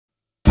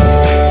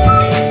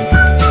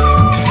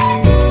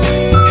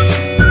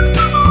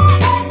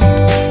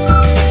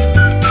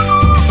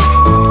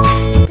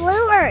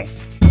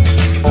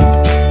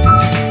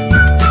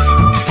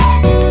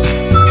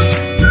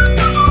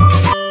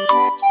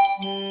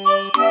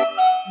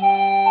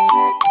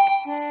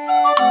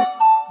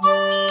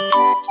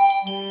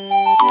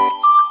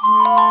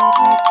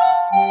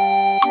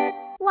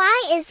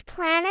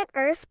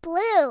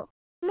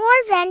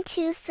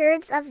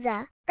of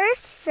the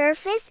Earth's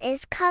surface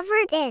is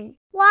covered in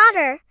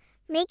water,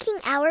 making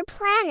our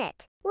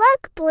planet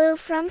look blue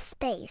from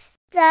space.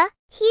 The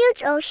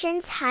huge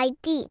oceans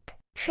hide deep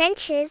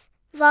trenches,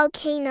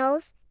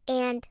 volcanoes,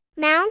 and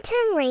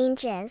mountain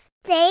ranges.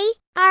 They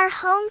are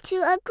home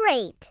to a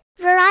great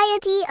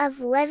variety of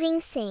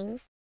living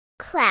things.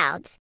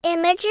 Clouds.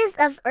 Images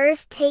of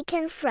Earth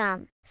taken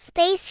from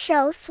space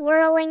show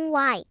swirling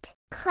white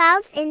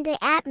clouds in the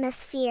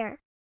atmosphere.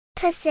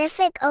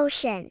 Pacific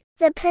Ocean.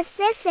 The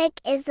Pacific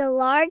is the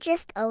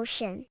largest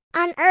ocean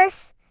on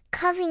Earth,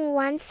 covering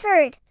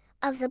 1/3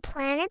 of the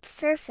planet's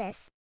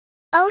surface.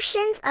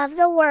 Oceans of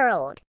the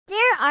world.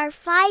 There are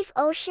 5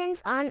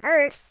 oceans on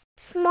Earth.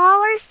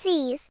 Smaller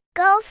seas,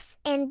 gulfs,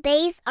 and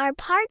bays are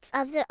parts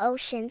of the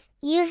oceans,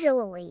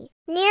 usually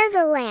near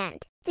the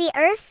land. The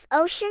Earth's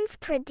oceans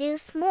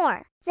produce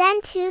more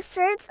than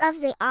 2/3 of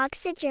the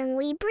oxygen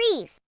we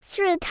breathe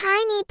through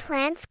tiny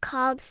plants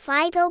called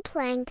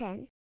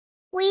phytoplankton.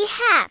 We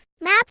have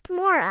mapped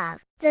more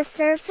of the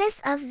surface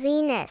of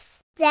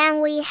Venus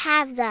than we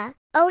have the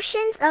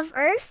oceans of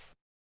Earth.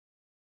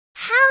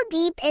 How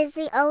deep is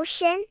the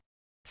ocean?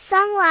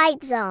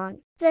 Sunlight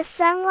zone. The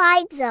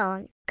sunlight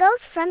zone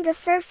goes from the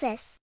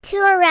surface to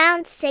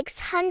around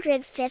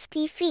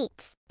 650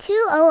 feet,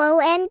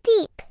 200 m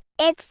deep.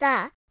 It's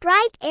a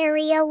bright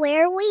area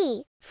where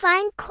we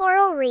find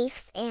coral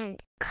reefs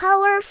and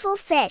colorful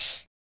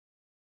fish.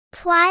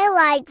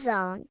 Twilight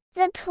zone.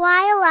 The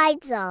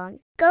twilight zone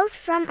goes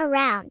from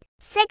around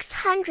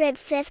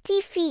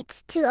 650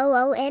 feet,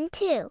 200 m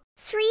to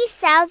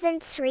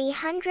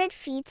 3,300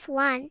 feet,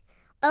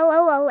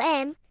 1,000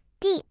 m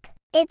deep.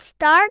 It's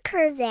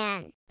darker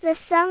than the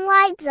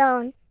sunlight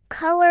zone,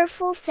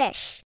 colorful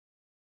fish.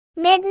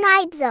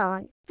 Midnight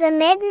zone. The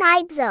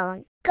midnight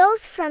zone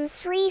goes from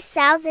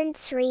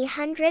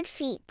 3,300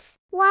 feet,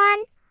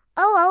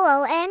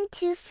 1,000 m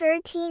to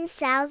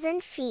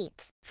 13,000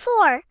 feet,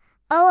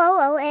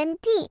 4,000 m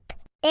deep.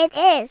 It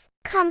is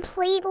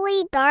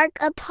completely dark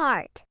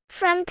apart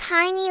from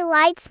tiny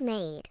lights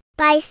made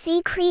by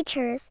sea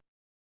creatures.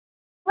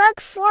 Look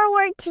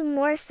forward to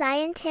more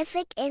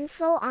scientific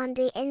info on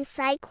the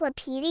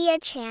Encyclopedia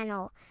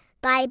channel.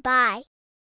 Bye-bye.